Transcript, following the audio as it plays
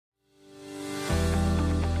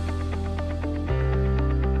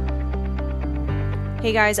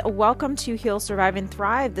Hey guys, welcome to Heal, Survive, and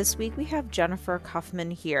Thrive. This week we have Jennifer Kaufman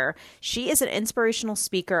here. She is an inspirational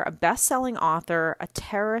speaker, a best-selling author, a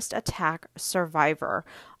terrorist attack survivor.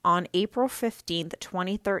 On April 15th,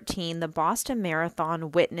 2013, the Boston Marathon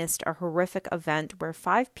witnessed a horrific event where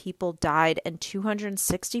 5 people died and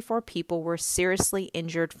 264 people were seriously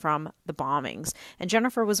injured from the bombings. And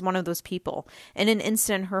Jennifer was one of those people. In an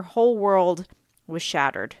instant, her whole world was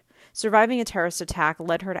shattered. Surviving a terrorist attack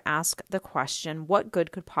led her to ask the question, what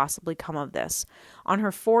good could possibly come of this? On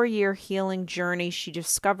her 4-year healing journey, she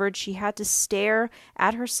discovered she had to stare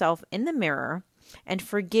at herself in the mirror and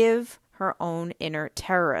forgive her own inner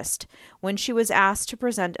terrorist. When she was asked to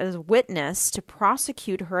present as a witness to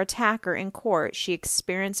prosecute her attacker in court, she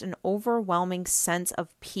experienced an overwhelming sense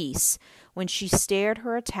of peace when she stared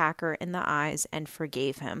her attacker in the eyes and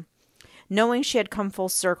forgave him. Knowing she had come full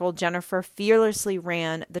circle, Jennifer fearlessly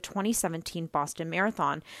ran the 2017 Boston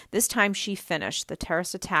Marathon. This time she finished. The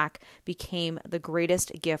terrorist attack became the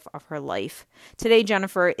greatest gift of her life. Today,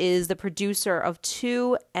 Jennifer is the producer of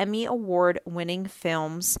 2 Emmy Award-winning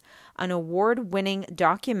films, an award-winning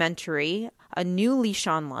documentary, A New Leash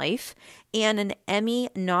on Life, and an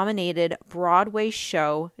Emmy-nominated Broadway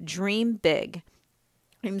show, Dream Big.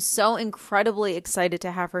 I'm so incredibly excited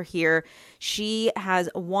to have her here. She has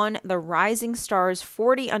won the Rising Stars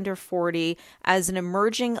 40 Under 40 as an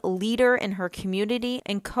emerging leader in her community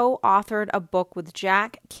and co-authored a book with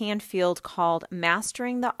Jack Canfield called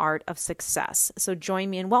Mastering the Art of Success. So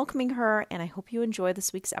join me in welcoming her, and I hope you enjoy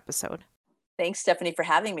this week's episode. Thanks, Stephanie, for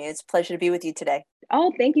having me. It's a pleasure to be with you today.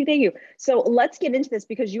 Oh, thank you. Thank you. So let's get into this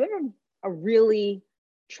because you have a really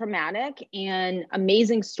traumatic and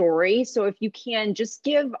amazing story. So if you can just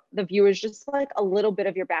give the viewers just like a little bit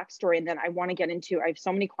of your backstory, and then I want to get into, I have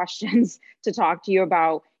so many questions to talk to you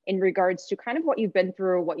about in regards to kind of what you've been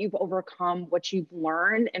through, what you've overcome, what you've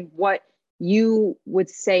learned, and what you would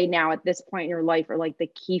say now at this point in your life are like the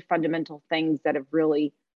key fundamental things that have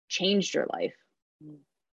really changed your life.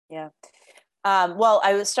 Yeah. Well,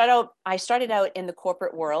 I started out in the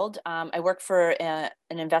corporate world. I worked for an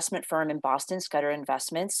investment firm in Boston, Scudder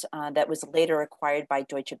Investments, that was later acquired by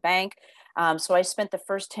Deutsche Bank. So I spent the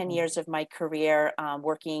first 10 years of my career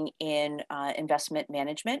working in investment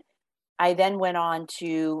management. I then went on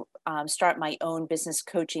to start my own business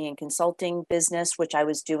coaching and consulting business, which I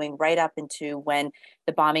was doing right up into when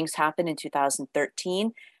the bombings happened in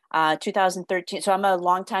 2013. 2013. So I'm a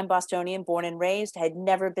longtime Bostonian, born and raised. I had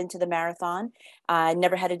never been to the marathon. I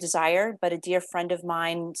never had a desire, but a dear friend of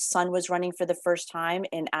mine's son was running for the first time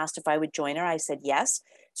and asked if I would join her. I said yes.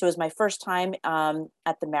 So it was my first time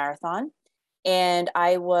at the marathon. And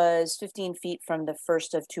I was 15 feet from the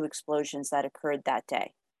first of 2 explosions that occurred that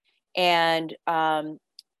day. And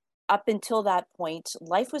up until that point,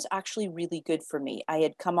 life was actually really good for me. I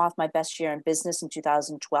had come off my best year in business in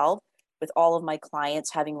 2012. With all of my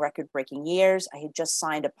clients having record-breaking years. I had just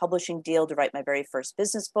signed a publishing deal to write my very first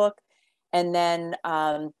business book. And then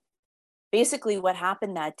basically what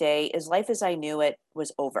happened that day is life as I knew it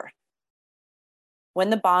was over.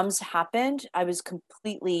 When the bombs happened, I was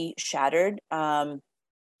completely shattered,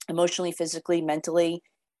 emotionally, physically, mentally.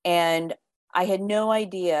 And I had no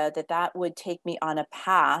idea that that would take me on a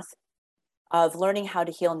path of learning how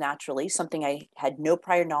to heal naturally, something I had no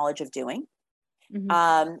prior knowledge of doing.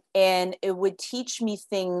 Mm-hmm. And it would teach me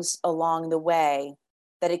things along the way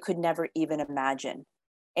that I could never even imagine.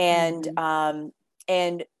 And, mm-hmm.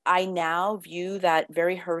 And I now view that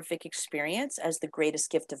very horrific experience as the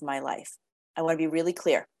greatest gift of my life. I want to be really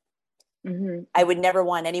clear. Mm-hmm. I would never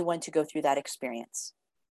want anyone to go through that experience.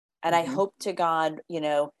 And mm-hmm. I hope to God,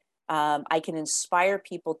 I can inspire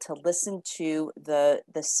people to listen to the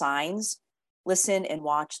signs, listen and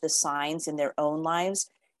watch the signs in their own lives.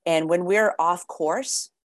 And when we're off course,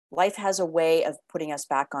 life has a way of putting us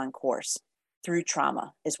back on course through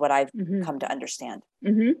trauma is what I've mm-hmm. come to understand.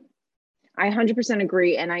 Mm-hmm. I 100%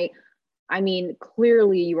 agree. And I mean,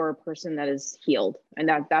 clearly you are a person that is healed, and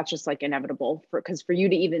that's just like inevitable because for you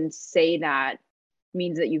to even say that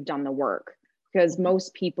means that you've done the work, because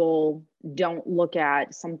most people don't look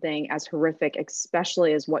at something as horrific,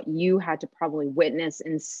 especially as what you had to probably witness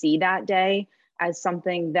and see that day, as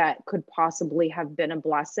something that could possibly have been a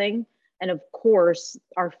blessing. And of course,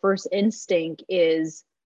 our first instinct is,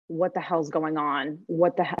 what the hell's going on?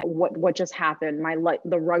 What just happened?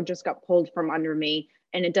 The rug just got pulled from under me.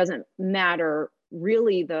 And it doesn't matter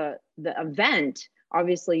really the event.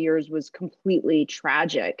 Obviously yours was completely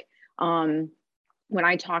tragic. When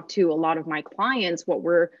I talk to a lot of my clients, what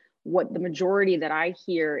we're what the majority that I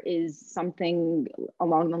hear is something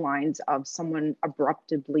along the lines of someone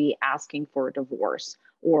abruptly asking for a divorce,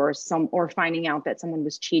 or finding out that someone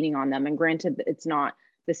was cheating on them. And granted, it's not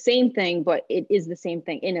the same thing, but it is the same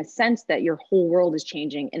thing in a sense that your whole world is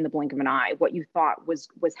changing in the blink of an eye. What you thought was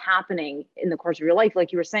happening in the course of your life,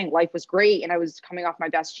 like you were saying, life was great and I was coming off my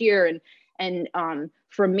best year. And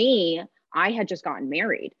for me, I had just gotten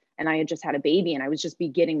married and I had just had a baby and I was just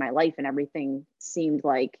beginning my life, and everything seemed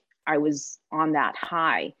like I was on that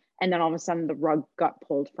high. And then all of a sudden the rug got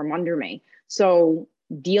pulled from under me. So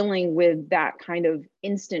dealing with that kind of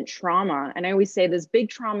instant trauma, and I always say there's big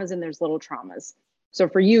traumas and there's little traumas. So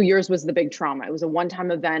for you, yours was the big trauma. It was a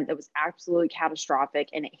one-time event that was absolutely catastrophic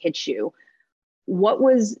and it hit you.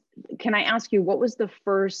 Can I ask you, what was the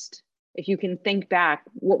first, if you can think back,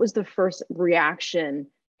 what was the first reaction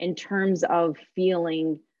in terms of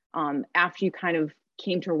feeling after you kind of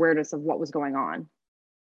came to awareness of what was going on?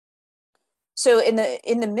 So in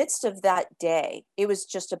the midst of that day, it was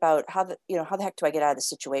just about how the heck do I get out of the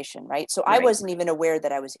situation, right? So I wasn't even aware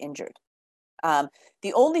that I was injured.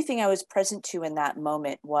 The only thing I was present to in that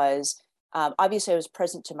moment was, obviously I was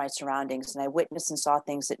present to my surroundings, and I witnessed and saw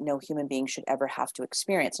things that no human being should ever have to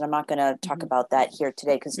experience. And I'm not going to talk about that here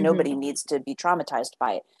today because nobody needs to be traumatized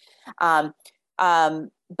by it.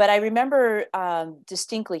 But I remember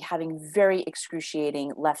distinctly having very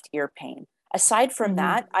excruciating left ear pain. Aside from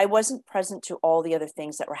that, I wasn't present to all the other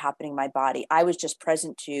things that were happening in my body. I was just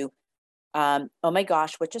present to, oh my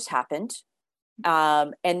gosh, what just happened?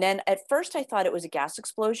 And then at first I thought it was a gas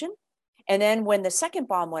explosion. And then when the second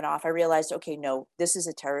bomb went off, I realized, okay, no, this is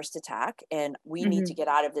a terrorist attack and we need to get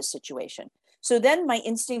out of this situation. So then my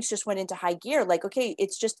instincts just went into high gear, like, okay,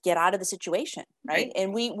 it's just get out of the situation, right?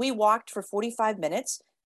 And we walked for 45 minutes,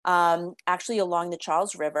 actually along the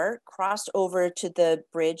Charles River, crossed over to the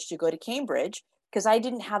bridge to go to Cambridge, because I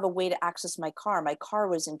didn't have a way to access my car. My car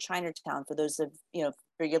was in Chinatown, for those of,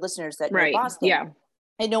 for your listeners that know Boston. Yeah.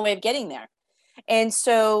 I had no way of getting there. And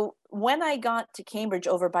so when I got to Cambridge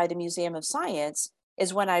over by the Museum of Science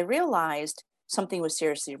is when I realized something was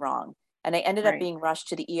seriously wrong. And I ended up being rushed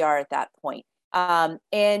to the ER at that point.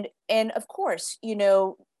 And of course,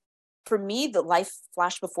 for me, the life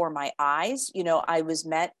flashed before my eyes. I was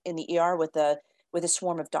met in the ER with a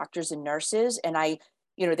swarm of doctors and nurses, and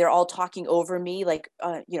they're all talking over me, like,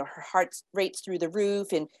 her heart rate's through the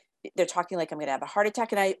roof, and they're talking like I'm going to have a heart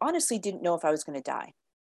attack. And I honestly didn't know if I was going to die.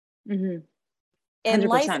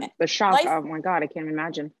 100%. The shock. Oh my God, I can't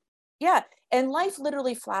imagine. Yeah. And life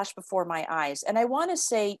literally flashed before my eyes. And I want to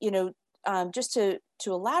say, just to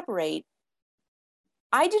elaborate,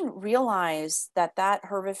 I didn't realize that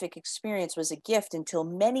horrific experience was a gift until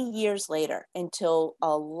many years later, until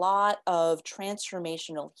a lot of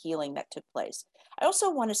transformational healing that took place. I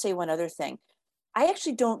also want to say one other thing. I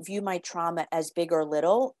actually don't view my trauma as big or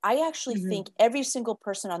little. I actually think every single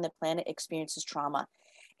person on the planet experiences trauma.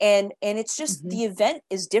 And it's just the event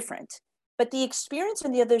is different, but the experience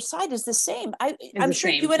on the other side is the same. I'm sure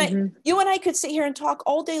you and I could sit here and talk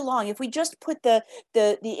all day long. If we just put the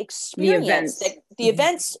experience, the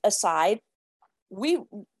events aside,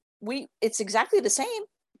 it's exactly the same.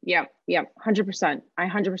 Yeah. 100%. I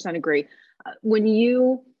 100% agree.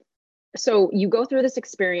 So you go through this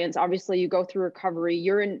experience, obviously you go through recovery,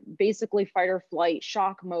 you're in basically fight or flight,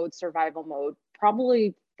 shock mode, survival mode,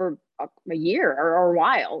 probably for a year or a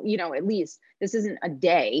while, at least. This isn't a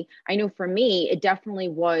day. I know for me, it definitely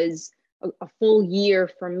was a full year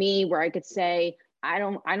for me where I could say, I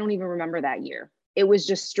don't even remember that year. It was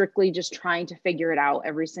just strictly just trying to figure it out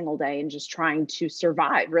every single day and just trying to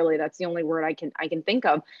survive. Really, that's the only word I can think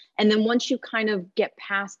of. And then once you kind of get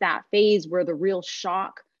past that phase where the real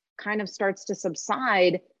shock kind of starts to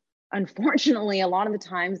subside, unfortunately, a lot of the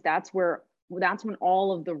times that's when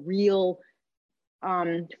all of the real,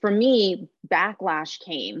 for me, backlash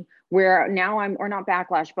came, where now or not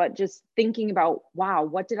backlash, but just thinking about, wow,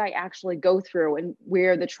 what did I actually go through, and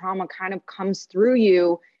where the trauma kind of comes through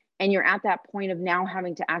you. And you're at that point of now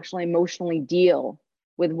having to actually emotionally deal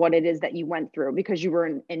with what it is that you went through, because you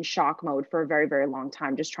were in shock mode for a very, very long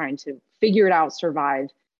time, just trying to figure it out, survive,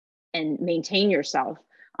 and maintain yourself.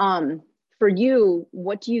 For you,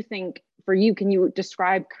 what do you think for you? Can you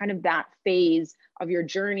describe kind of that phase of your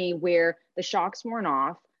journey where the shock's worn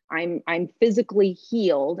off, I'm physically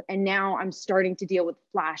healed, and now I'm starting to deal with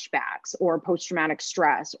flashbacks or post-traumatic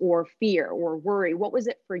stress or fear or worry? What was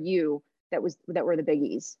it for you that were the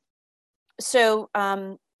biggies? So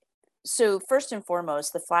first and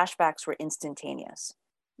foremost, the flashbacks were instantaneous.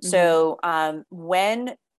 So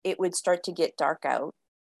when it would start to get dark out,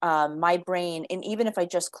 my brain, and even if I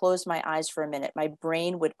just closed my eyes for a minute, my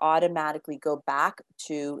brain would automatically go back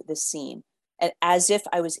to the scene, and as if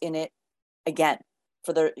I was in it again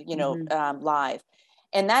for the, live.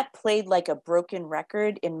 And that played like a broken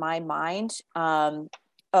record in my mind.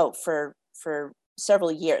 For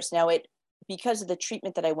several years. Now because of the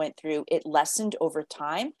treatment that I went through, it lessened over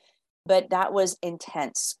time, but that was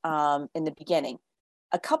intense in the beginning.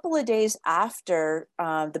 A couple of days after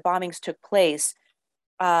the bombings took place,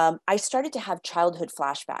 I started to have childhood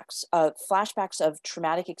flashbacks of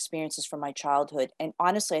traumatic experiences from my childhood. And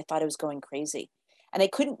honestly, I thought I was going crazy and I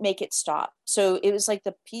couldn't make it stop. So it was like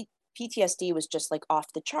the PTSD was just like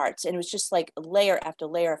off the charts, and it was just like layer after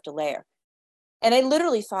layer after layer. And I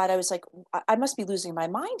literally thought, I was like, I must be losing my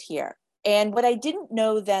mind here. And what I didn't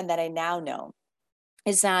know then that I now know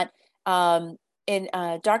is that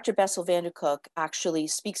Dr. Bessel van der Kolk actually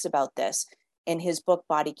speaks about this in his book,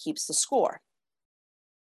 Body Keeps the Score.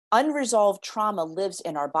 Unresolved trauma lives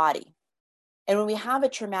in our body. And when we have a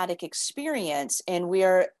traumatic experience and we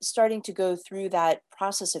are starting to go through that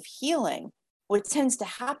process of healing, what tends to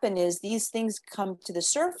happen is these things come to the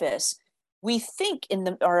surface. We think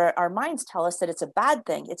our minds tell us that it's a bad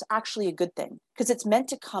thing. It's actually a good thing because it's meant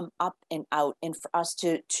to come up and out and for us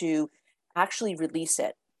to actually release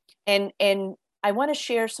it. And I want to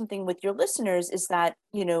share something with your listeners is that,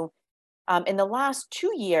 in the last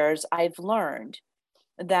 2 years, I've learned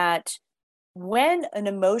that when an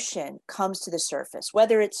emotion comes to the surface,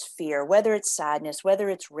 whether it's fear, whether it's sadness, whether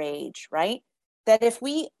it's rage, right? That if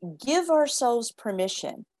we give ourselves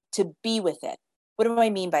permission to be with it, what do I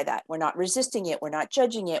mean by that? We're not resisting it. We're not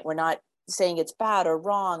judging it. We're not saying it's bad or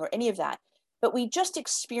wrong or any of that, but we just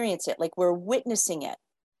experience it like we're witnessing it.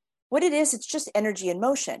 What it is, it's just energy in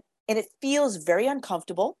motion, and it feels very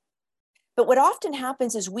uncomfortable. But what often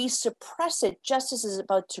happens is we suppress it just as it's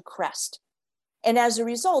about to crest. And as a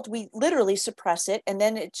result, we literally suppress it. And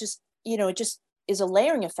then it just is a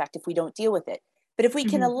layering effect if we don't deal with it. But if we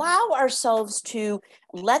can allow ourselves to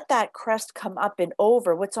let that crest come up and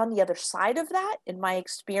over, what's on the other side of that, in my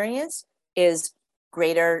experience, is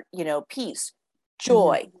greater, peace,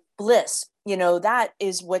 joy, bliss. That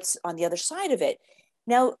is what's on the other side of it.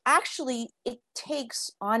 Now, actually, it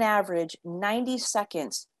takes on average 90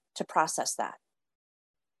 seconds to process that.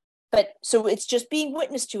 But so it's just being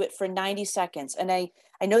witness to it for 90 seconds. And I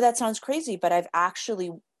know that sounds crazy, but I've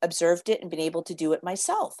actually observed it and been able to do it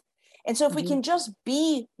myself. And so if we can just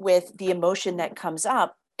be with the emotion that comes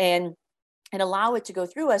up and allow it to go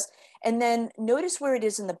through us, and then notice where it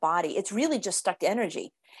is in the body, it's really just stuck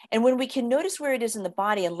energy. And when we can notice where it is in the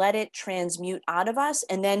body and let it transmute out of us,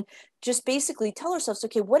 and then just basically tell ourselves,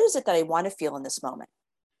 okay, what is it that I want to feel in this moment?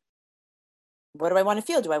 What do I want to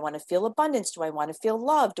feel? Do I want to feel abundance? Do I want to feel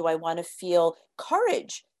love? Do I want to feel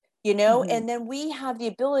courage? And then we have the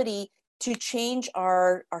ability to change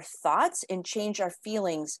our thoughts and change our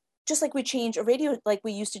feelings, just like we change a radio, like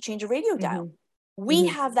we used to change a radio dial. We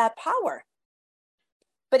have that power,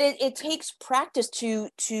 but it takes practice to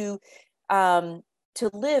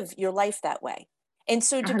live your life that way. And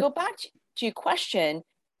so to go back to your question,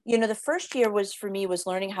 the first year was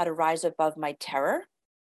learning how to rise above my terror.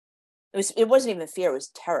 It wasn't even fear, it was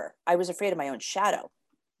terror. I was afraid of my own shadow.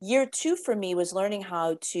 Year 2 for me was learning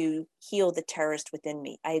how to heal the terrorist within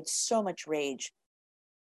me. I had so much rage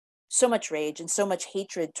and so much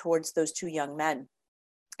hatred towards those 2 young men.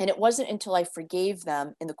 And it wasn't until I forgave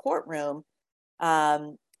them in the courtroom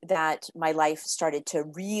that my life started to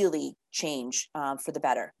really change for the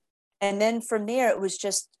better. And then from there, it was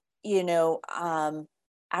just,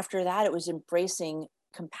 after that, it was embracing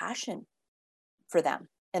compassion for them.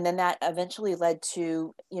 And then that eventually led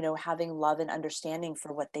to, having love and understanding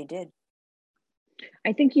for what they did.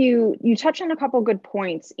 I think you touched on a couple good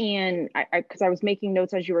points, and because I was making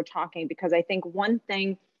notes as you were talking, because I think one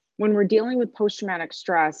thing when we're dealing with post-traumatic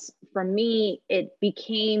stress, for me, it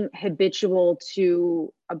became habitual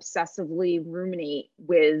to obsessively ruminate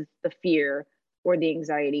with the fear or the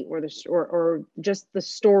anxiety or or just the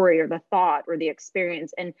story or the thought or the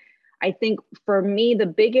experience. And I think for me, the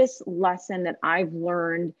biggest lesson that I've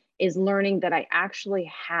learned is learning that I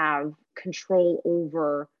actually have control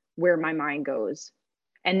over where my mind goes.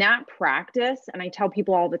 And that practice, and I tell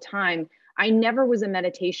people all the time, I never was a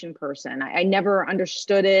meditation person. I never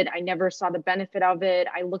understood it. I never saw the benefit of it.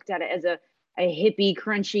 I looked at it as a hippie,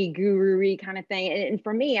 crunchy, guru-y kind of thing. And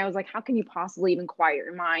for me, I was like, how can you possibly even quiet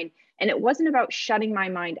your mind? And it wasn't about shutting my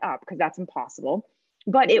mind up, because that's impossible.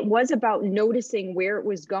 But it was about noticing where it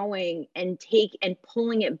was going and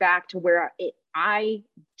pulling it back to where I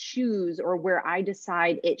choose or where I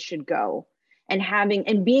decide it should go,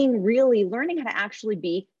 and being really learning how to actually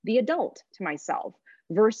be the adult to myself,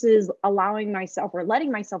 versus allowing myself or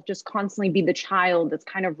letting myself just constantly be the child that's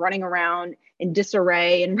kind of running around in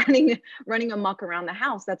disarray and running amok around the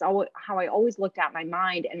house. That's how I always looked at my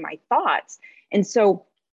mind and my thoughts. And so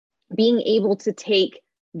being able to take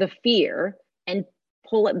the fear and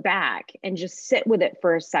pull it back and just sit with it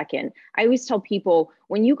for a second. I always tell people,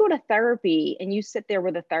 when you go to therapy and you sit there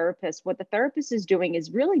with a therapist, what the therapist is doing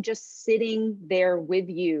is really just sitting there with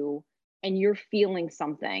you, and you're feeling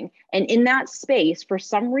something. And in that space, for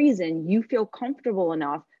some reason, you feel comfortable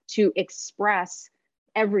enough to express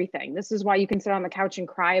everything. This is why you can sit on the couch and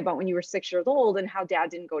cry about when you were 6 years old and how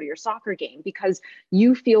dad didn't go to your soccer game, because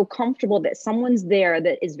you feel comfortable that someone's there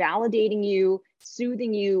that is validating you,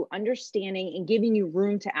 soothing you, understanding, and giving you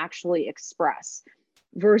room to actually express.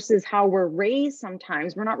 Versus how we're raised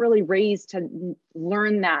sometimes, we're not really raised to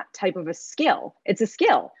learn that type of a skill. It's a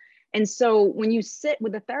skill. And so when you sit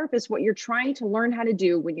with a therapist, what you're trying to learn how to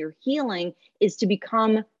do when you're healing is to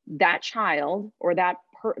become that child or that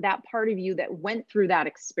part of you that went through that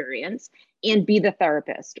experience, and be the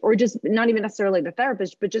therapist, or just not even necessarily the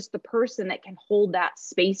therapist, but just the person that can hold that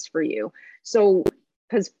space for you. So,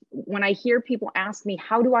 because when I hear people ask me,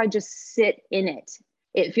 how do I just sit in it?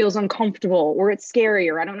 It feels uncomfortable, or it's scary,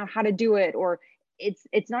 or I don't know how to do it, or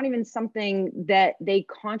it's not even something that they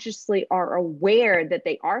consciously are aware that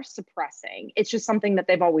they are suppressing. It's just something that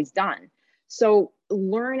they've always done. So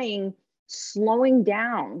learning, slowing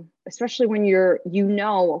down, especially when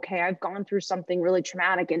okay, I've gone through something really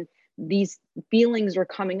traumatic and these feelings are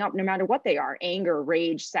coming up no matter what they are, anger,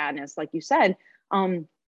 rage, sadness, like you said.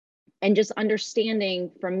 And just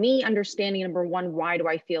understanding, from me, understanding, number one, why do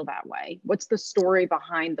I feel that way? What's the story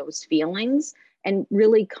behind those feelings? And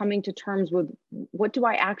really coming to terms with, what do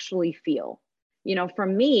I actually feel? For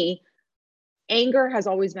me, anger has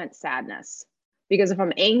always meant sadness, because if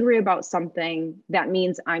I'm angry about something, that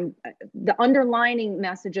means the underlining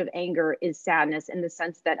message of anger is sadness, in the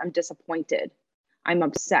sense that I'm disappointed, I'm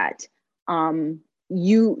upset.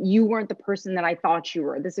 You weren't the person that I thought you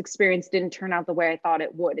were. This experience didn't turn out the way I thought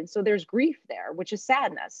it would. And so there's grief there, which is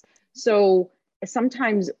sadness. So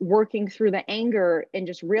sometimes working through the anger and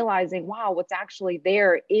just realizing, wow, what's actually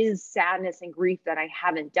there is sadness and grief that I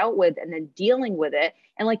haven't dealt with, and then dealing with it.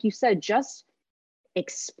 And like you said, just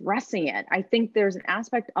expressing it. I think there's an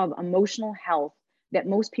aspect of emotional health that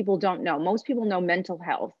most people don't know. Most people know mental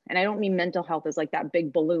health. And I don't mean mental health as like that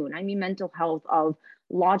big balloon. I mean mental health of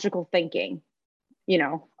logical thinking.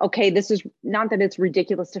 Okay, this is not that it's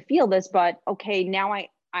ridiculous to feel this, but okay, now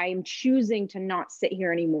I'm choosing to not sit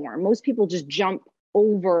here anymore. Most people just jump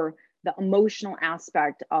over the emotional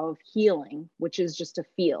aspect of healing, which is just to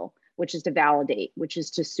feel, which is to validate, which is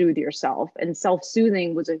to soothe yourself. And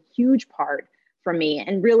self-soothing was a huge part for me.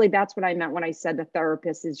 And really, that's what I meant when I said the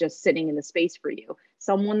therapist is just sitting in the space for you.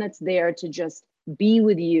 Someone that's there to just be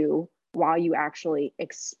with you while you actually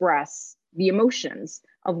express the emotions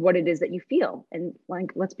of what it is that you feel. And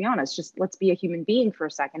like, let's be honest, just let's be a human being for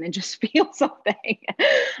a second and just feel something.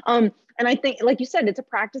 And I think, like you said, it's a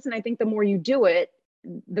practice. And I think the more you do it,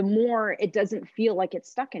 the more it doesn't feel like it's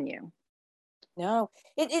stuck in you. No,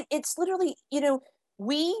 it's literally,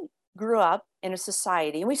 we grew up in a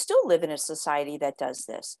society, and we still live in a society that does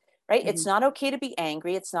this, right? Mm-hmm. It's not okay to be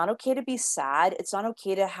angry. It's not okay to be sad. It's not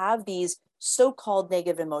okay to have these so-called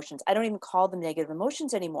negative emotions. I don't even call them negative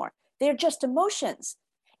emotions anymore. They're just emotions,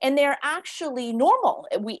 and they're actually normal.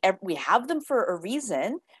 We have them for a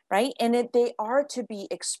reason, right? And they are to be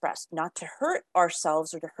expressed, not to hurt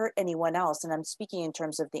ourselves or to hurt anyone else. And I'm speaking in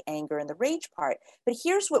terms of the anger and the rage part. But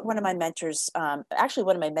here's what one of my mentors, actually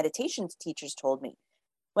one of my meditation teachers, told me.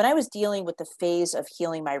 When I was dealing with the phase of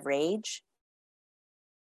healing my rage,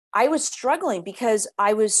 I was struggling because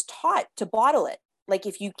I was taught to bottle it. Like,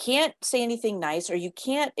 if you can't say anything nice, or you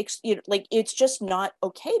can't, like, it's just not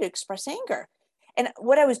okay to express anger. And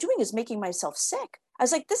what I was doing is making myself sick. I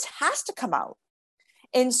was like, this has to come out.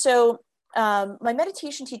 And so my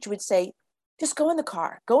meditation teacher would say, just go in the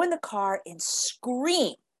car and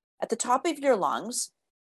scream at the top of your lungs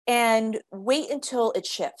and wait until it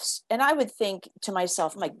shifts. And I would think to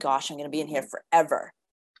myself, oh my gosh, I'm going to be in here forever.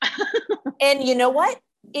 And you know what?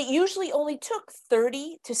 It usually only took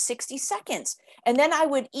 30 to 60 seconds. And then I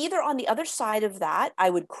would either, on the other side of that, I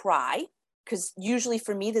would cry, because usually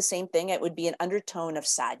for me, the same thing, it would be an undertone of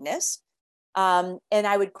sadness. And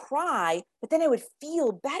I would cry, but then I would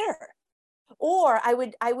feel better. Or I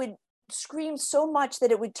would scream so much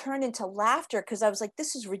that it would turn into laughter, because I was like,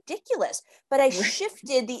 this is ridiculous. But I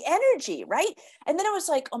shifted the energy, right? And then I was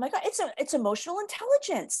like, oh my God, it's emotional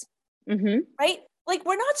intelligence, right? Like,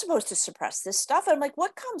 we're not supposed to suppress this stuff. I'm like,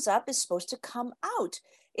 what comes up is supposed to come out.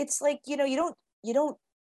 It's like, you don't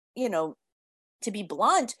to be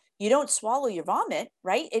blunt, you don't swallow your vomit,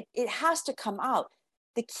 right? It has to come out.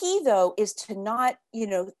 The key though is to not,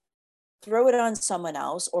 throw it on someone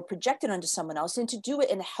else or project it onto someone else, and to do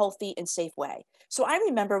it in a healthy and safe way. So I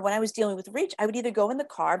remember when I was dealing with reach, I would either go in the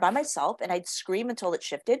car by myself and I'd scream until it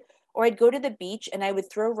shifted, or I'd go to the beach and I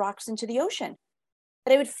would throw rocks into the ocean.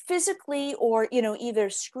 But I would physically, or,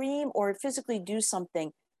 either scream or physically do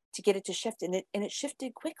something to get it to shift. And it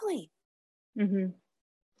shifted quickly. Mm-hmm.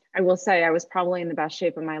 I will say I was probably in the best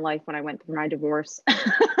shape of my life when I went through my divorce. Yeah,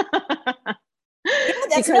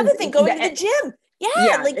 that's another thing, going to the gym.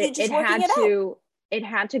 Yeah, like you just working it out. It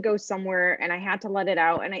had to go somewhere, and I had to let it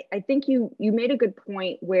out. And I think you made a good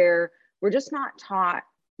point where we're just not taught,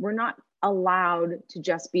 we're not allowed to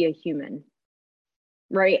just be a human,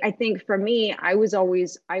 right? I think for me, I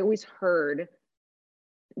always heard,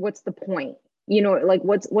 what's the point? Like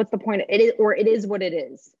what's the point? It is what it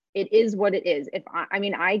is. It is what it is. If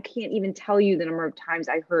I can't even tell you the number of times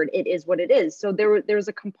I heard it is what it is. So there's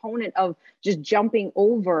a component of just jumping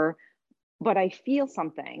over, but I feel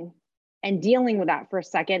something and dealing with that for a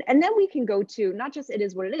second. And then we can go to not just it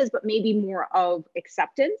is what it is, but maybe more of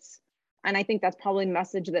acceptance. And I think that's probably the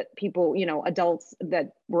message that people, adults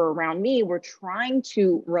that were around me were trying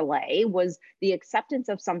to relay, was the acceptance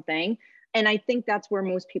of something. And I think that's where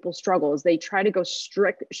most people struggle, is they try to go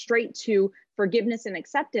straight to forgiveness and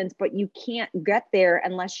acceptance, but you can't get there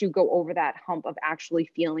unless you go over that hump of actually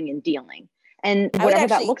feeling and dealing, and whatever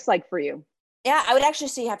that looks like for you. Yeah, I would actually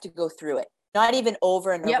say you have to go through it, not even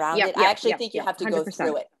over and around it. I actually think you have to 100%. Go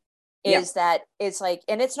through it. That it's like,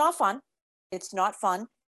 and it's not fun. It's not fun,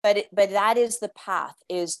 but that is the path,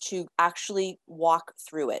 is to actually walk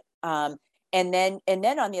through it. And then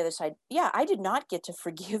on the other side, I did not get to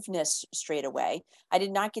forgiveness straight away. I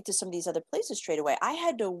did not get to some of these other places straight away. I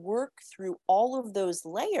had to work through all of those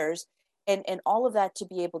layers and all of that to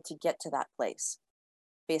be able to get to that place,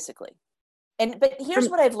 basically. But here's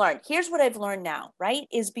what I've learned. Here's what I've learned now, right?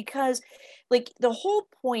 Is because, like, the whole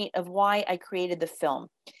point of why I created the film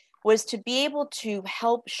was to be able to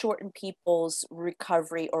help shorten people's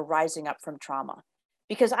recovery or rising up from trauma.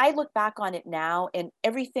 Because I look back on it now, and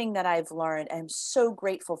everything that I've learned, I'm so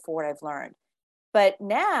grateful for what I've learned. But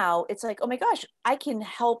now it's like, oh my gosh, I can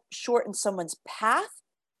help shorten someone's path,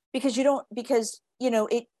 because when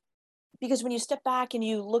you step back and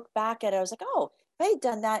you look back at it, I was like, oh, if I had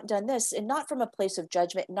done that, done this, and not from a place of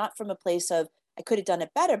judgment, not from a place of I could have done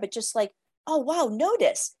it better, but just like, oh, wow,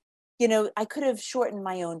 notice, I could have shortened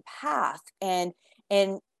my own path. And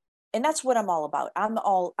that's what I'm all about.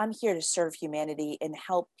 I'm here to serve humanity and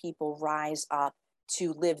help people rise up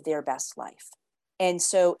to live their best life. And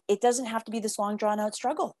so it doesn't have to be this long, drawn out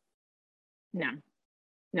struggle.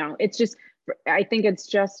 No, it's just, I think it's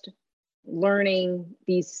just learning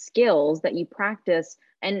these skills that you practice.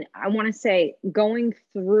 And I want to say, going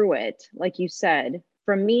through it, like you said,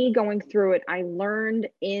 for me, going through it, I learned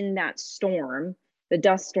in that storm, the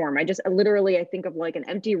dust storm. I think of like an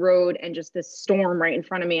empty road and just this storm right in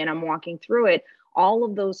front of me, and I'm walking through it. All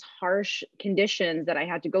of those harsh conditions that I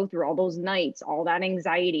had to go through, all those nights, all that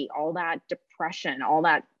anxiety, all that depression, all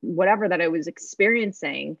that whatever that I was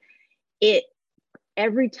experiencing,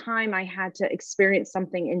 every time I had to experience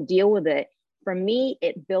something and deal with it, for me,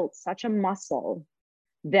 it built such a muscle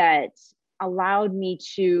that allowed me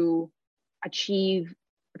to achieve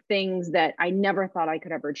things that I never thought I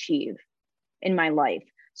could ever achieve in my life.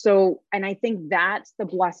 So, and I think that's the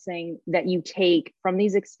blessing that you take from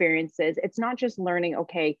these experiences. It's not just learning,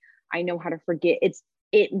 okay, I know how to forget.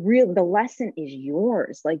 The lesson is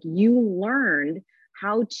yours. Like, you learned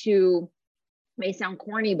how to, may sound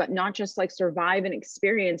corny, but not just like survive an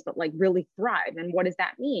experience, but like really thrive. And what does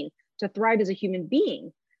that mean? To thrive as a human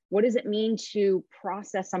being. What does it mean to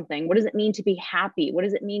process something? What does it mean to be happy? What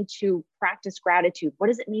does it mean to practice gratitude? What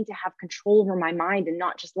does it mean to have control over my mind and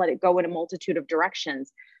not just let it go in a multitude of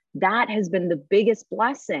directions? That has been the biggest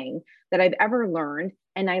blessing that I've ever learned.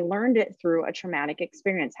 And I learned it through a traumatic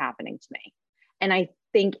experience happening to me. And I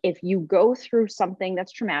think if you go through something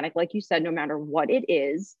that's traumatic, like you said, no matter what it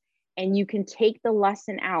is, and you can take the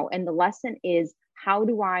lesson out, and the lesson is, how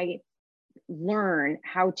do I learn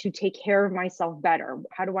how to take care of myself better?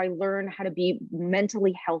 How do I learn how to be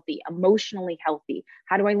mentally healthy, emotionally healthy?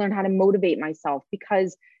 How do I learn how to motivate myself?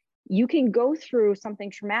 Because you can go through something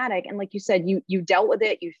traumatic, and like you said, you dealt with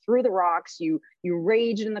it, you threw the rocks, you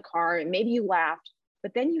raged in the car, and maybe you laughed,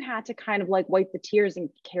 but then you had to kind of like wipe the tears and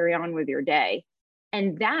carry on with your day.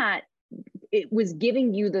 And that, it was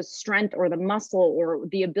giving you the strength or the muscle or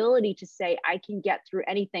the ability to say, I can get through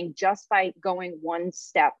anything just by going one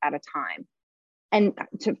step at a time. And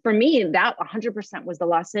for me, that 100% was the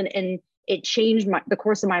lesson. And it changed the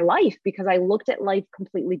course of my life, because I looked at life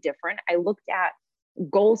completely different. I looked at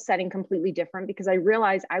goal setting completely different, because I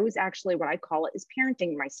realized I was actually, what I call it, is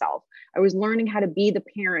parenting myself. I was learning how to be the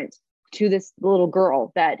parent to this little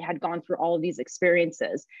girl that had gone through all of these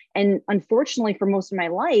experiences. And unfortunately, for most of my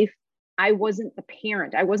life, I wasn't the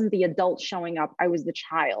parent. I wasn't the adult showing up. I was the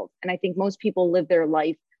child. And I think most people live their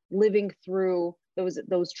life living through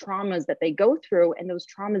those traumas that they go through, and those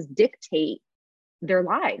traumas dictate their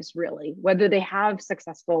lives, really, whether they have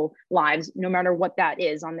successful lives, no matter what that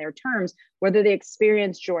is on their terms, whether they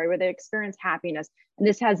experience joy, whether they experience happiness. And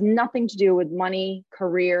this has nothing to do with money,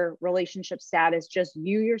 career, relationship status, just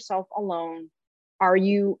you yourself alone. Are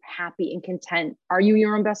you happy and content? Are you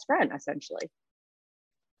your own best friend, essentially?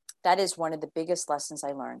 That is one of the biggest lessons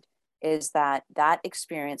I learned, is that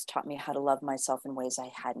experience taught me how to love myself in ways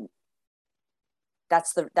I hadn't.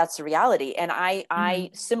 That's the reality. And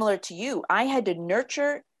I similar to you, I had to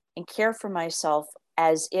nurture and care for myself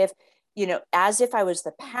as if I was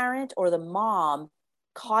the parent or the mom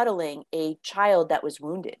coddling a child that was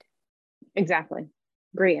wounded. Exactly.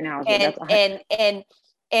 Great analogy.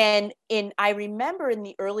 And I remember in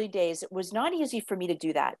the early days, it was not easy for me to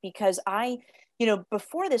do that, because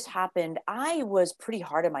before this happened, I was pretty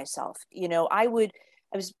hard on myself. I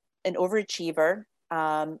was an overachiever.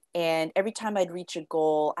 And every time I'd reach a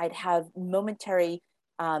goal, I'd have momentary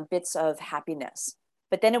bits of happiness,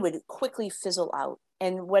 but then it would quickly fizzle out.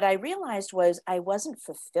 And what I realized was I wasn't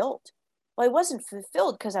fulfilled. Well, I wasn't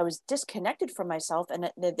fulfilled because I was disconnected from myself. And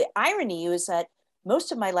the irony was that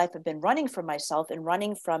most of my life I've been running from myself and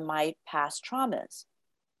running from my past traumas.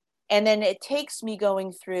 And then it takes me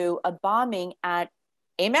going through a bombing at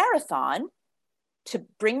a marathon to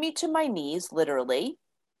bring me to my knees, literally,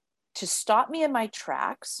 to stop me in my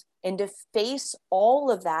tracks, and to face all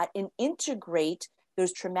of that and integrate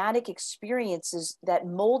those traumatic experiences that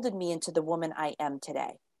molded me into the woman I am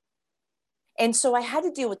today. And so I had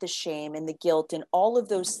to deal with the shame and the guilt and all of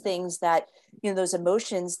those things that, those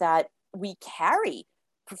emotions that we carry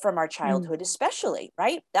from our childhood, especially,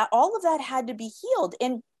 right? That all of that had to be healed.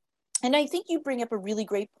 And I think you bring up a really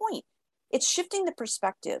great point. It's shifting the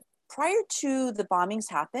perspective. Prior to the bombings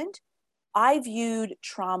happened, I viewed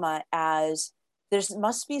trauma as there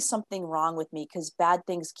must be something wrong with me because bad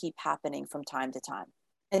things keep happening from time to time.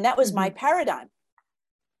 And that was my paradigm.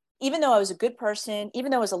 Even though I was a good person,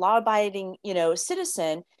 even though I was a law-abiding,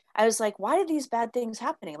 citizen, I was like, why are these bad things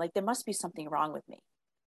happening? Like, there must be something wrong with me.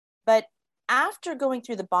 But after going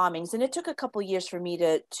through the bombings, and it took a couple of years for me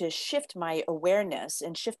to shift my awareness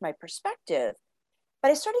and shift my perspective,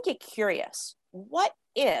 but I started to get curious. What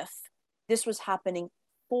if this was happening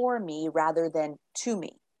for me rather than to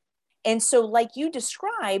me? And so, like you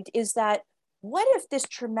described, is that what if this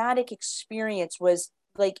traumatic experience was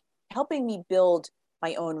like helping me build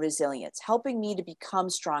my own resilience, helping me to become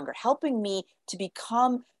stronger, helping me to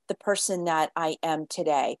become the person that I am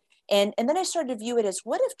today? And then I started to view it as,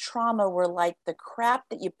 what if trauma were like the crap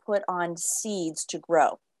that you put on seeds to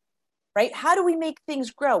grow, right? How do we make things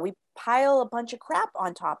grow? We pile a bunch of crap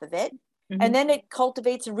on top of it, and then it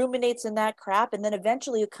cultivates and ruminates in that crap, and then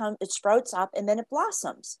eventually it sprouts up, and then it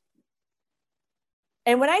blossoms.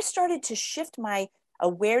 And when I started to shift my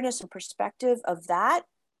awareness and perspective of that,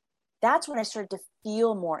 that's when I started to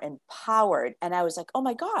feel more empowered. And I was like, oh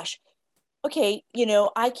my gosh, okay,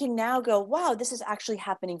 I can now go, wow, this is actually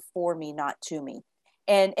happening for me, not to me.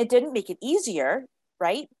 And it didn't make it easier,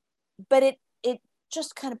 right? But it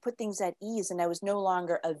just kind of put things at ease, and I was no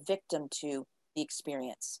longer a victim to the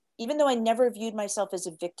experience. Even though I never viewed myself as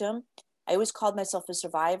a victim, I always called myself a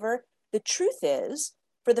survivor. The truth is,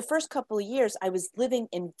 for the first couple of years, I was living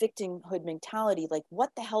in victimhood mentality. Like,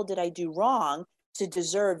 what the hell did I do wrong to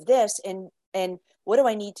deserve this? And what do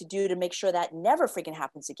I need to do to make sure that never freaking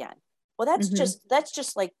happens again? Well, that's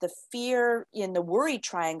just like the fear in the worry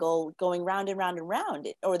triangle going round and round and round,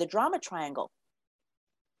 or the drama triangle.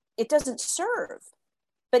 It doesn't serve.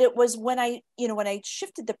 But it was when I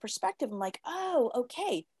shifted the perspective, I'm like, oh,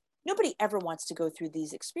 okay. Nobody ever wants to go through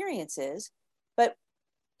these experiences, but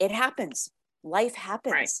it happens. Life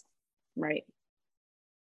happens. Right.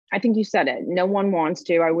 I think you said it. No one wants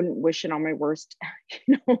to. I wouldn't wish it on my worst,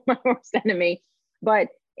 my worst enemy. But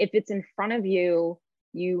if it's in front of you,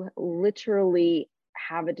 you literally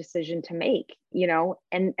have a decision to make,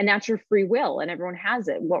 and that's your free will, and everyone has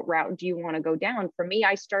it. What route do you want to go down? For me,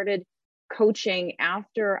 I started coaching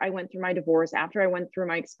after I went through my divorce, after I went through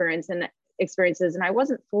my experiences, and I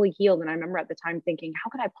wasn't fully healed. And I remember at the time thinking,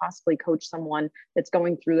 how could I possibly coach someone that's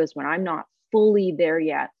going through this when I'm not fully there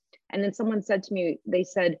yet? And then someone said to me, they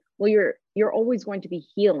said, well, you're always going to be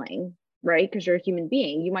healing. right? Because you're a human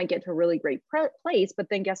being. You might get to a really great place, but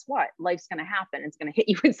then guess what? Life's going to happen. It's going to hit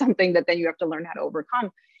you with something that then you have to learn how to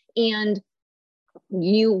overcome. And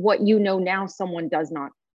what you know now, someone does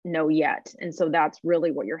not know yet. And so that's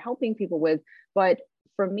really what you're helping people with. But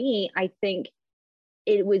for me, I think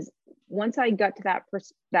it was, once I got to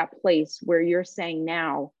that place where you're saying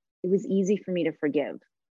now, it was easy for me to forgive.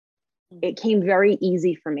 It came very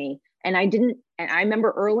easy for me. And I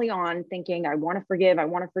remember early on thinking, I want to forgive.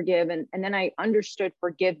 And then I understood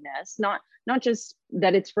forgiveness, not just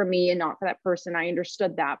that it's for me and not for that person. I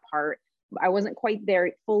understood that part. I wasn't quite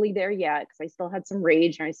fully there yet, because I still had some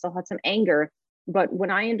rage and I still had some anger. But when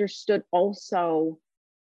I understood also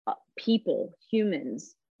people,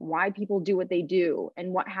 humans, why people do what they do,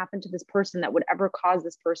 and what happened to this person that would ever cause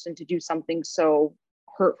this person to do something so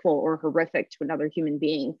hurtful or horrific to another human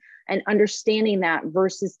being, and understanding that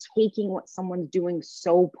versus taking what someone's doing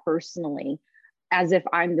so personally as if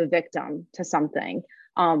I'm the victim to something.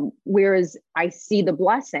 Whereas I see the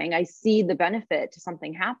blessing, I see the benefit to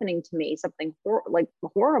something happening to me, something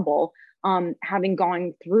horrible, having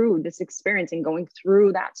gone through this experience and going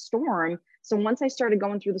through that storm. So once I started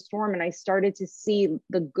going through the storm and I started to see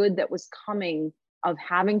the good that was coming of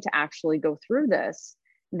having to actually go through this,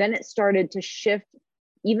 then it started to shift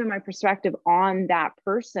even my perspective on that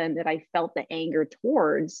person that I felt the anger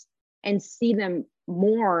towards, and see them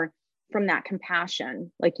more from that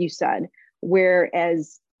compassion, like you said.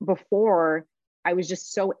 Whereas before, I was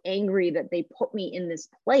just so angry that they put me in this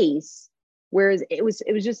place. Whereas it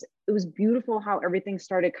was beautiful how everything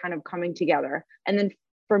started kind of coming together. And then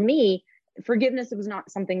for me, forgiveness, it was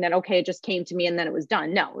not something that, okay, it just came to me and then it was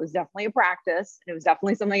done. No, it was definitely a practice. And it was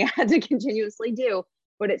definitely something I had to continuously do.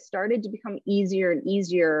 But it started to become easier and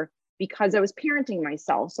easier because I was parenting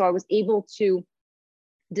myself. So I was able to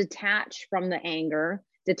detach from the anger,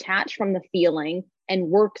 detach from the feeling, and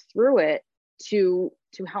work through it to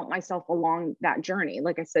help myself along that journey.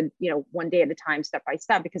 Like I said, one day at a time, step by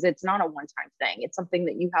step, because it's not a one-time thing. It's something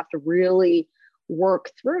that you have to really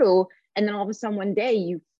work through. And then all of a sudden one day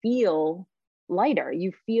you feel lighter,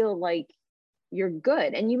 you feel like you're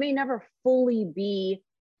good. And you may never fully be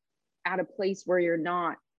at a place where you're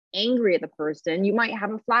not angry at the person. You might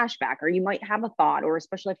have a flashback, or you might have a thought, or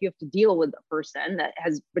especially if you have to deal with a person that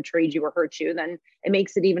has betrayed you or hurt you, then it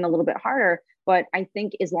makes it even a little bit harder. But I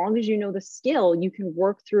think as long as you know the skill, you can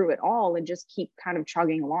work through it all and just keep kind of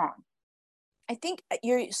chugging along. I think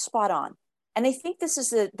you're spot on. And I think this is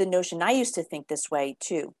the notion. I used to think this way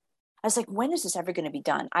too. I was like, when is this ever going to be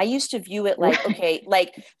done? I used to view it like, okay,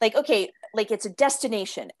 okay, like it's a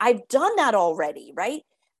destination. I've done that already, right?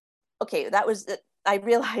 Okay, I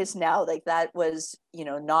realize now, like, that was,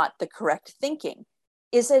 not the correct thinking,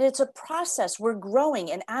 is that it's a process. We're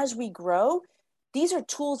growing. And as we grow, these are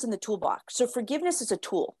tools in the toolbox. So forgiveness is a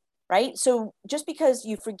tool, right? So just because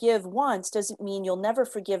you forgive once doesn't mean you'll never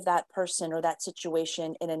forgive that person or that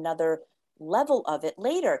situation in another level of it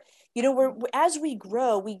later. As we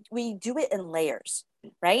grow, we do it in layers,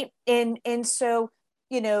 right? And so,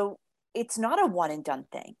 it's not a one and done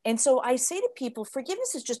thing. And so I say to people,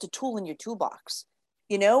 forgiveness is just a tool in your toolbox,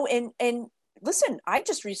 and listen, I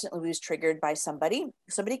just recently was triggered by somebody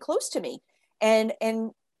close to me. And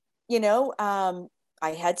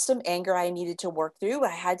I had some anger I needed to work through. I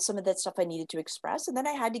had some of that stuff I needed to express. And then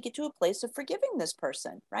I had to get to a place of forgiving this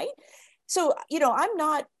person. Right. So, I'm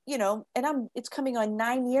not, it's coming on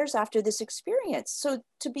 9 years after this experience. So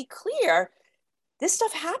to be clear, this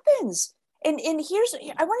stuff happens. And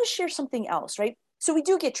I want to share something else, right? So we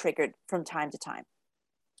do get triggered from time to time.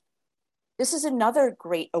 This is another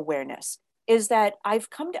great awareness, is that I've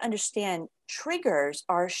come to understand triggers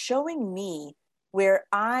are showing me where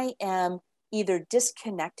I am either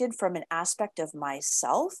disconnected from an aspect of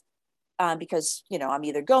myself, because, I'm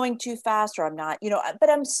either going too fast or I'm not, but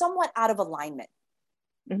I'm somewhat out of alignment.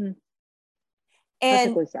 Mm-hmm.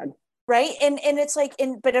 And perfectly said. Right. And it's like,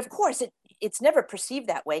 but of course it's never perceived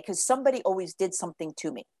that way, because somebody always did something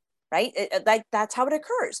to me. Right. That's how it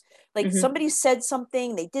occurs. Like, Mm-hmm. somebody said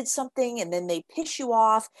something, they did something, and then they piss you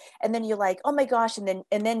off. And then you're like, oh my gosh. And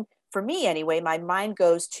then for me anyway, my mind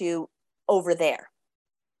goes to over there.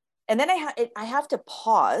 And then I have to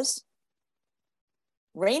pause,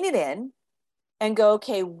 rein it in, and go,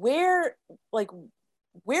 okay, where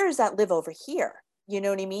does that live over here? You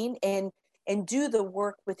know what I mean? And do the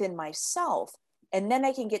work within myself. And then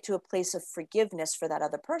I can get to a place of forgiveness for that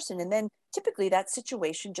other person. And then typically that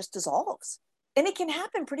situation just dissolves. And it can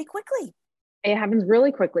happen pretty quickly. It happens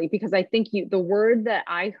really quickly, because I think the word that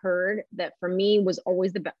I heard that for me was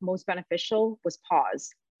always the most beneficial was pause.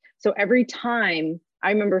 So every time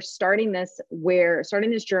I remember starting this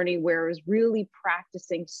journey where I was really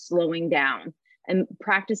practicing slowing down and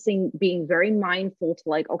practicing being very mindful to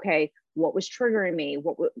like, okay, what was triggering me?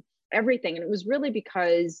 Everything. And it was really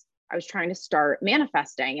because I was trying to start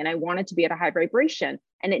manifesting and I wanted to be at a high vibration.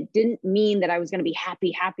 And it didn't mean that I was going to be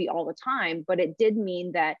happy all the time, but it did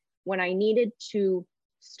mean that when I needed to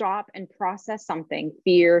stop and process something,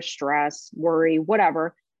 fear, stress, worry,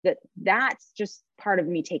 whatever, that's just part of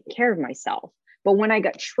me taking care of myself. But when I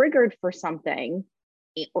got triggered for something,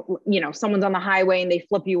 someone's on the highway and they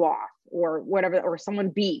flip you off or whatever, or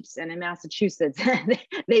someone beeps, and in Massachusetts,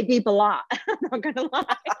 they beep a lot. I'm not gonna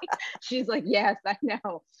lie. She's like, yes, I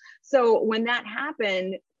know. So when that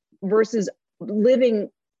happened versus living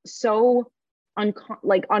so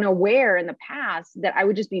unaware in the past, that I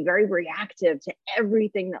would just be very reactive to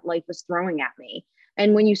everything that life was throwing at me.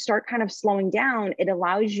 And when you start kind of slowing down, it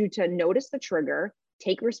allows you to notice the trigger,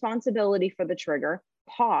 take responsibility for the trigger,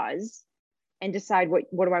 pause, and decide what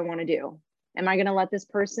do I want to do? Am I going to let this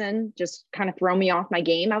person just kind of throw me off my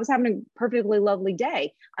game? I was having a perfectly lovely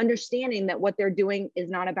day, understanding that what they're doing is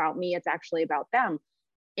not about me, it's actually about them.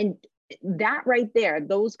 And that right there,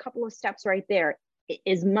 those couple of steps right there,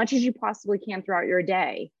 as much as you possibly can throughout your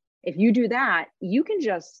day, if you do that, you can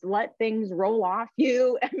just let things roll off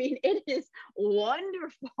you. I mean, it is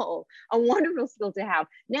wonderful, a wonderful skill to have.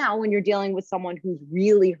 Now, when you're dealing with someone who's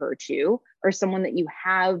really hurt you, or someone that you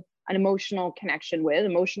have an emotional connection with,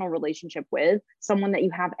 emotional relationship with, someone that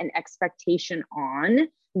you have an expectation on,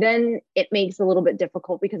 then it makes it a little bit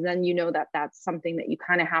difficult, because then you know that that's something that you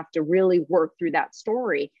kind of have to really work through that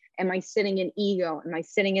story. Am I sitting in ego? Am I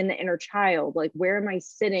sitting in the inner child? Like, where am I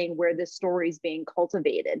sitting where this story is being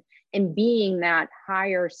cultivated? And being that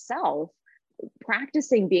higher self,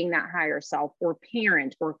 practicing being that higher self, or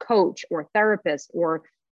parent, or coach, or therapist, or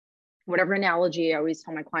whatever analogy I always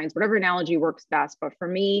tell my clients, whatever analogy works best. But for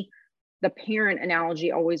me, the parent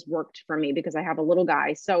analogy always worked for me because I have a little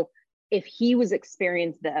guy. So if he was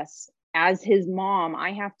experienced this as his mom,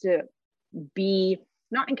 I have to be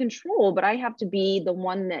not in control, but I have to be the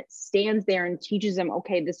one that stands there and teaches him,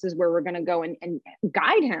 okay, this is where we're going to go, and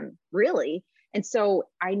guide him, really. And so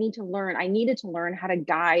I needed to learn how to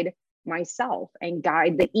guide myself and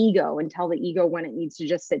guide the ego and tell the ego when it needs to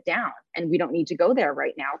just sit down and we don't need to go there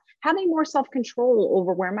right now. Having more self-control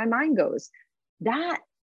over where my mind goes.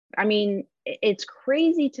 It's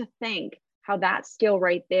crazy to think how that skill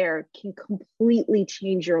right there can completely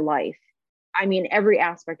change your life. I mean, every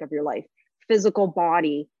aspect of your life, physical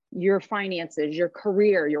body, your finances, your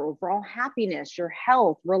career, your overall happiness, your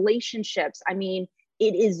health, relationships. I mean,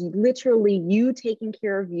 it is literally you taking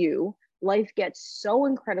care of you. Life gets so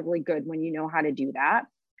incredibly good when you know how to do that.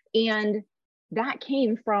 And that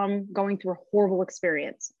came from going through a horrible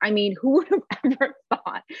experience. I mean, who would have ever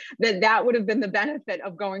thought that would have been the benefit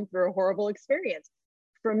of going through a horrible experience?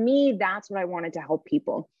 For me, that's what I wanted to help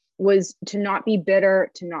people, was to not be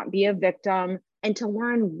bitter, to not be a victim, and to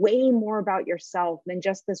learn way more about yourself than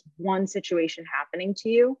just this one situation happening to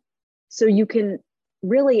you. So you can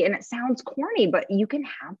really, and it sounds corny, but you can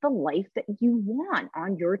have the life that you want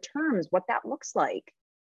on your terms, what that looks like.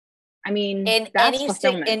 I mean, that's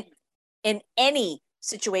fulfillment. In any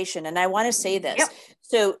situation. And I want to say this.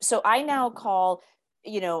 Yep. So I now call,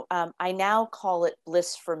 I now call it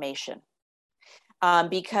bliss formation.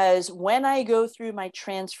 Because when I go through my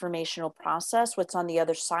transformational process, what's on the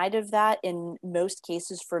other side of that in most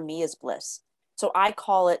cases for me is bliss. So I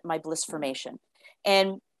call it my bliss formation.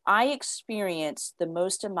 And I experienced the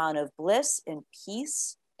most amount of bliss and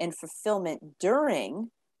peace and fulfillment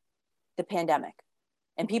during the pandemic.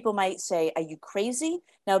 And people might say, are you crazy?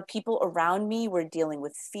 Now, people around me were dealing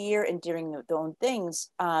with fear and doing their own things.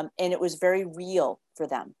 And it was very real for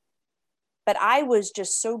them. But I was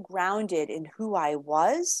just so grounded in who I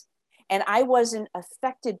was, and I wasn't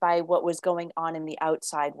affected by what was going on in the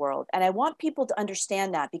outside world. And I want people to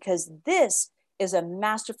understand that, because this is a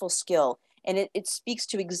masterful skill, and it speaks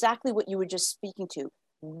to exactly what you were just speaking to.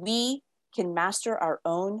 We can master our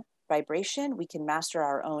own vibration, we can master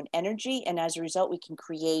our own energy, and as a result, we can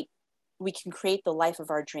create the life of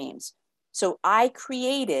our dreams. So I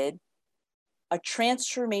created a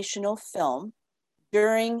transformational film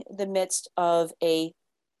during the midst of a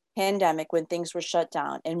pandemic when things were shut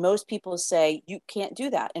down. And most people say, you can't do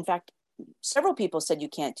that. In fact, several people said you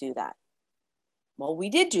can't do that. Well, we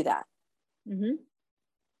did do that. Mm-hmm.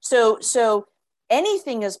 So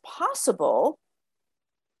anything is possible.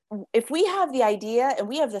 If we have the idea and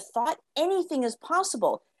we have the thought, anything is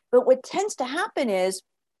possible. But what tends to happen is,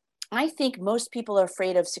 I think most people are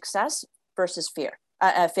afraid of success versus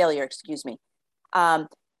failure,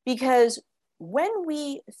 because when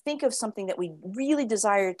we think of something that we really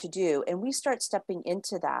desire to do and we start stepping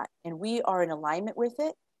into that and we are in alignment with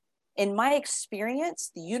it, in my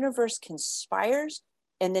experience, the universe conspires.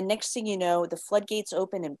 And the next thing you know, the floodgates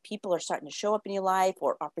open and people are starting to show up in your life,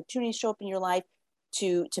 or opportunities show up in your life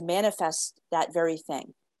to manifest that very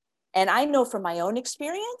thing. And I know from my own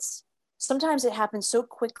experience, sometimes it happens so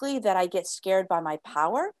quickly that I get scared by my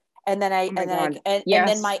power. And then Oh my God. Yes. and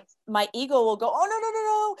then my ego will go,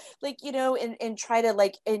 oh, no, like, you know, and try to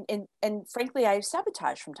like, and frankly, I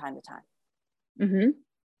sabotage from time to time. Mm-hmm.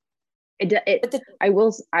 I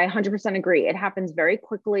 100% agree. It happens very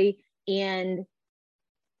quickly. And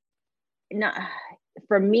not,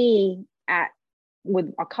 for me,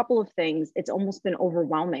 with a couple of things, it's almost been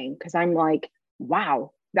overwhelming because I'm like,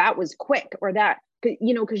 wow, that was quick, or that,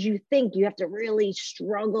 you know, because you think you have to really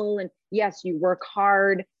struggle, and yes, you work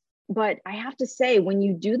hard. But I have to say, when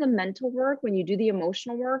you do the mental work, when you do the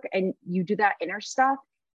emotional work, and you do that inner stuff,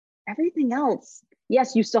 everything else,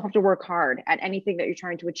 yes, you still have to work hard at anything that you're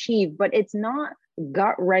trying to achieve, but it's not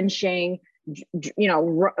gut wrenching, you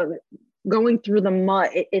know, going through the mud.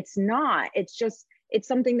 It's not, it's just, it's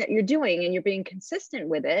something that you're doing and you're being consistent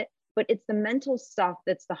with it, but it's the mental stuff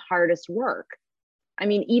that's the hardest work. I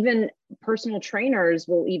mean, even personal trainers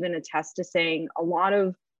will even attest to saying a lot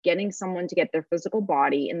of getting someone to get their physical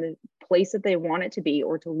body in the place that they want it to be,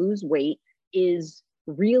 or to lose weight, is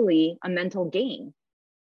really a mental game,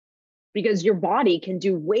 because your body can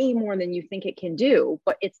do way more than you think it can do,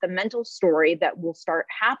 but it's the mental story that will start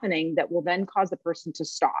happening that will then cause the person to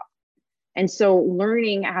stop. And so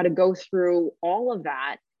learning how to go through all of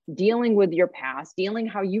that, dealing with your past, dealing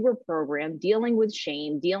how you were programmed, dealing with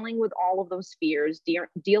shame, dealing with all of those fears,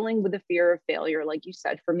 dealing with the fear of failure. Like you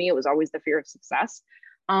said, for me, it was always the fear of success,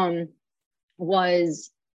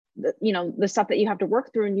 was the stuff that you have to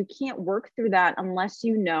work through. And you can't work through that unless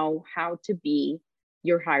you know how to be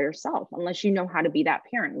your higher self, unless you know how to be that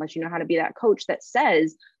parent, unless you know how to be that coach that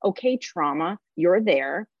says, okay, trauma, you're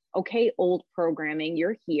there. Okay, old programming,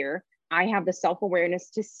 you're here. I have the self-awareness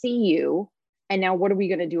to see you. And now what are we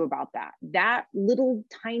going to do about that? That little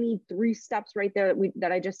tiny 3 steps right there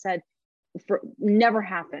that I just said never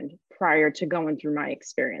happened prior to going through my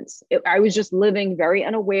experience. I was just living very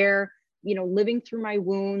unaware, living through my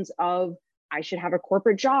wounds of, I should have a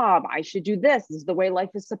corporate job. I should do this. This is the way life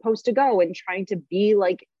is supposed to go, and trying to be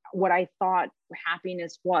like what I thought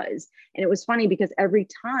happiness was. And it was funny because every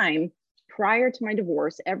time prior to my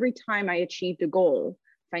divorce, every time I achieved a goal,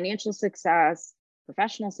 financial success,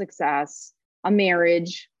 professional success, a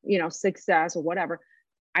marriage, success or whatever,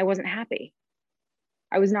 I wasn't happy.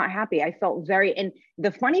 I was not happy. I felt and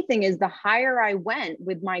the funny thing is, the higher I went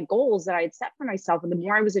with my goals that I had set for myself, and the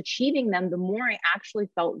more I was achieving them, the more I actually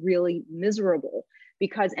felt really miserable,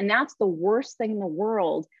 and that's the worst thing in the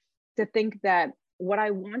world, to think that what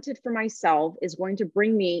I wanted for myself is going to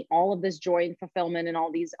bring me all of this joy and fulfillment and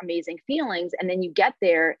all these amazing feelings. And then you get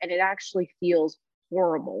there and it actually feels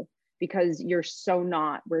horrible because you're so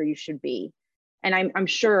not where you should be. And I'm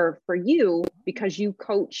sure for you, because you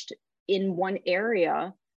coached in one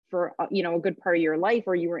area for a good part of your life,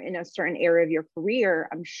 or you were in a certain area of your career,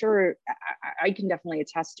 I'm sure I can definitely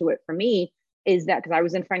attest to it. For me, is that because I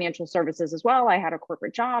was in financial services as well. I had a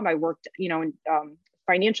corporate job. I worked, in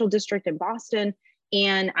financial district in Boston,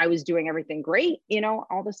 and I was doing everything great,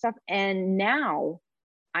 all this stuff. And now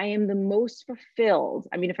I am the most fulfilled.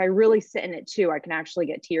 I mean, if I really sit in it too, I can actually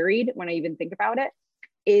get teary-eyed when I even think about it.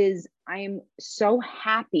 Is I am so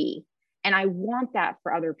happy. And I want that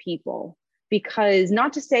for other people, because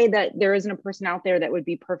not to say that there isn't a person out there that would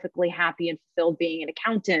be perfectly happy and fulfilled being an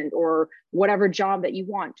accountant or whatever job that you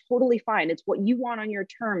want. Totally fine. It's what you want on your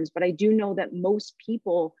terms. But I do know that most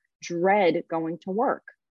people dread going to work.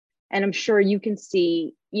 And I'm sure you can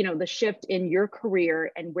see, the shift in your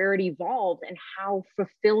career and where it evolved and how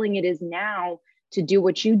fulfilling it is now to do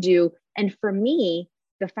what you do. And for me,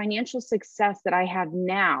 the financial success that I have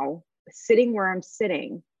now, sitting where I'm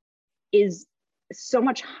sitting, is so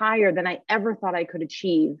much higher than I ever thought I could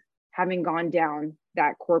achieve, having gone down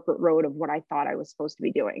that corporate road of what I thought I was supposed to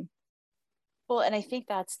be doing. Well, and I think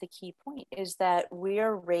that's the key point, is that we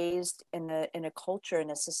are raised in a culture,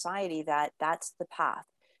 in a society, that's the path.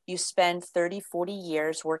 You spend 30, 40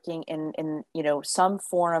 years working in some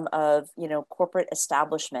form of, corporate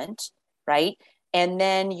establishment, right? And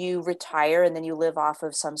then you retire, and then you live off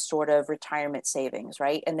of some sort of retirement savings,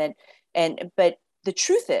 right? But the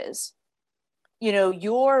truth is,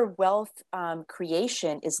 your wealth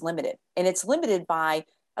creation is limited, and it's limited by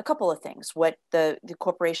a couple of things: what the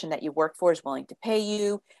corporation that you work for is willing to pay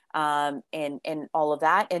you, and all of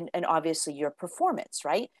that, and obviously your performance,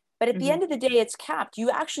 right? But at the Mm-hmm. end of the day, it's capped. You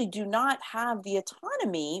actually do not have the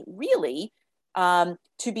autonomy, really,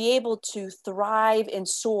 to be able to thrive and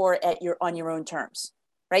soar on your own terms,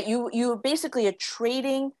 right? You basically are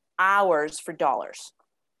trading hours for dollars.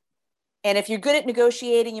 And if you're good at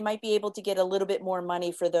negotiating, you might be able to get a little bit more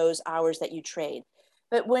money for those hours that you trade.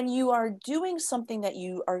 But when you are doing something that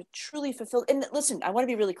you are truly fulfilled, and listen, I want to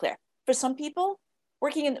be really clear. For some people,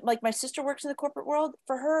 working in, like my sister works in the corporate world,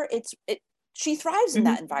 for her, she thrives in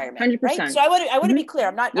Mm-hmm. that environment, right? 100%. So I want to Mm-hmm. be clear.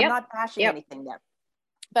 I'm Yep. not bashing Yep. anything there.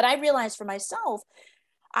 But I realized for myself,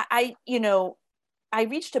 I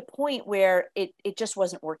reached a point where it just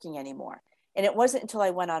wasn't working anymore. And it wasn't until I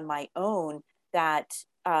went on my own that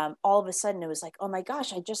all of a sudden it was like, oh my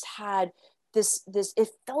gosh, I just had this, it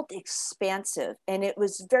felt expansive and it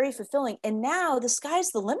was very fulfilling. And now the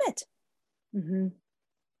sky's the limit. Mm-hmm.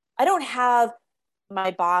 I don't have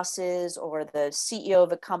my bosses or the CEO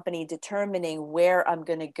of a company determining where I'm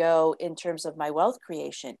going to go in terms of my wealth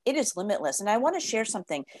creation. It is limitless. And I want to share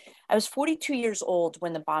something. I was 42 years old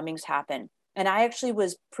when the bombings happened, and I actually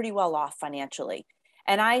was pretty well off financially.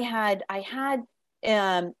 And I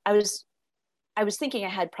was thinking I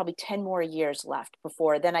had probably 10 more years left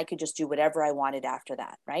before then I could just do whatever I wanted after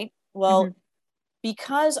that, right? Well, Mm-hmm.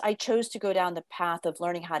 because I chose to go down the path of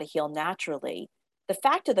learning how to heal naturally, the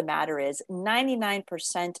fact of the matter is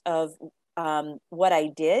 99% of what I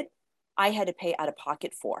did, I had to pay out of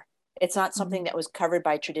pocket for. It's not Mm-hmm. something that was covered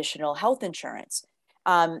by traditional health insurance.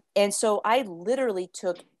 And so I literally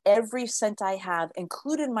took every cent I have,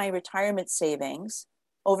 included my retirement savings,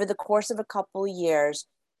 over the course of a couple of years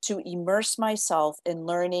to immerse myself in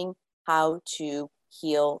learning how to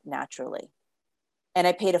heal naturally. And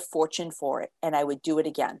I paid a fortune for it, and I would do it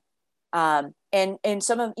again. And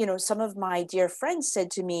some of my dear friends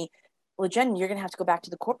said to me, "Well, Jen, you're going to have to go back to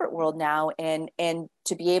the corporate world now, and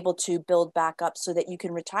to be able to build back up so that you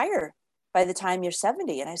can retire by the time you're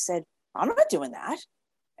 70." And I said, "I'm not doing that."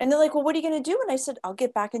 And they're like, "Well, what are you going to do?" And I said, "I'll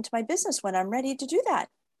get back into my business when I'm ready to do that."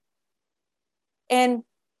 And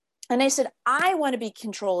and I said, "I want to be in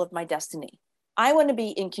control of my destiny. I want to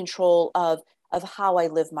be in control of how I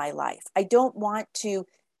live my life. I don't want to,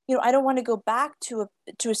 I don't want to go back to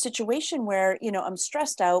a situation where, I'm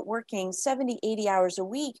stressed out working 70, 80 hours a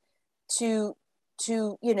week to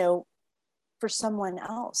for someone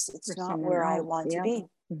else. For It's not someone where I else. want to Yep. be."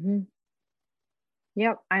 Mm-hmm.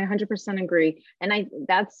 Yep. I 100% agree. And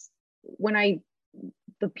that's when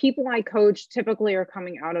the people I coach typically are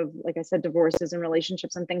coming out of, like I said, divorces and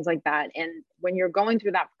relationships and things like that. And when you're going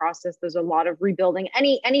through that process, there's a lot of rebuilding.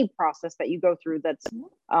 Any process that you go through that's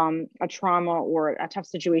a trauma or a tough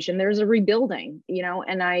situation, there's a rebuilding,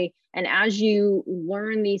 and as you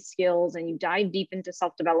learn these skills and you dive deep into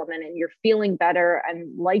self-development and you're feeling better and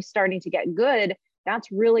life's starting to get good,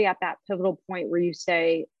 that's really at that pivotal point where you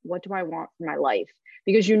say, what do I want for my life?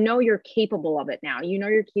 Because you're capable of it now.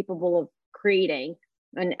 You're capable of creating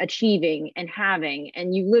and achieving and having,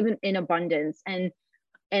 and you live in abundance, and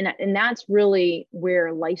that's really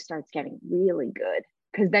where life starts getting really good,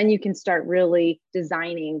 because then you can start really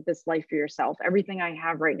designing this life for yourself. Everything I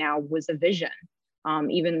have right now was a vision.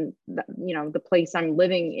 Even the place I'm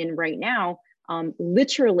living in right now,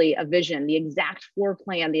 literally a vision, the exact floor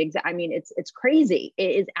plan, it's crazy.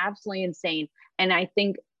 It is absolutely insane. And I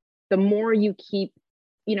think the more you keep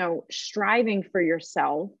striving for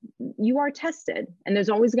yourself, you are tested. And there's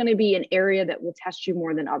always going to be an area that will test you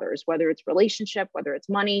more than others, whether it's relationship, whether it's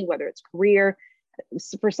money, whether it's career.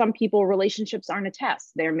 For some people, relationships aren't a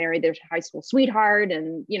test. They're married their high school sweetheart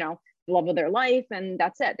and, the love of their life. And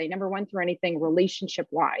that's it. They never went through anything relationship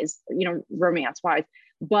wise, romance wise,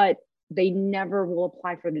 but they never will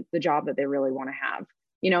apply for the job that they really want to have,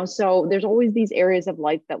 so there's always these areas of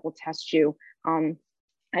life that will test you.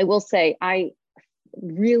 I will say, I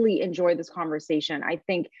really enjoy this conversation. I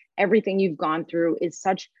think everything you've gone through is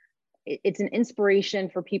it's an inspiration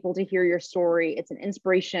for people to hear your story. It's an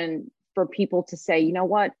inspiration for people to say, you know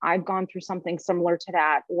what, I've gone through something similar to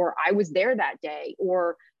that, or I was there that day,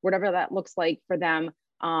 or whatever that looks like for them.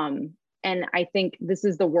 And I think this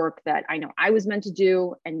is the work that I know I was meant to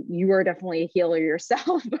do. And you are definitely a healer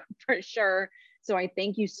yourself for sure. So I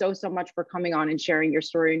thank you so much for coming on and sharing your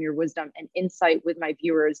story and your wisdom and insight with my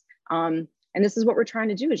viewers. And this is what we're trying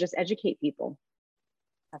to do, is just educate people.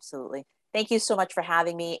 Absolutely. Thank you so much for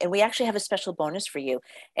having me. And we actually have a special bonus for you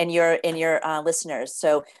and your listeners.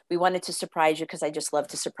 So we wanted to surprise you, because I just love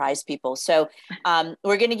to surprise people. So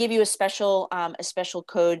we're going to give you a special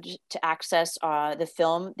code to access the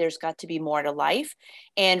film, There's Got to Be More to Life.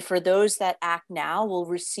 And for those that act now, will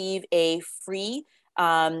receive a free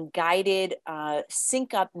guided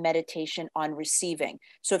sync up meditation on receiving.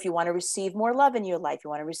 So if you want to receive more love in your life, you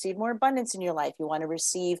want to receive more abundance in your life, you want to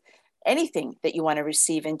receive anything that you want to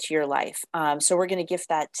receive into your life. So we're going to gift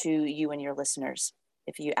that to you and your listeners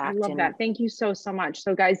if you act. I love that. Thank you so much.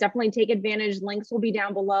 So guys, definitely take advantage. Links will be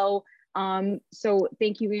down below. So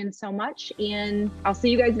thank you again so much, and I'll see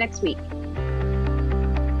you guys next week.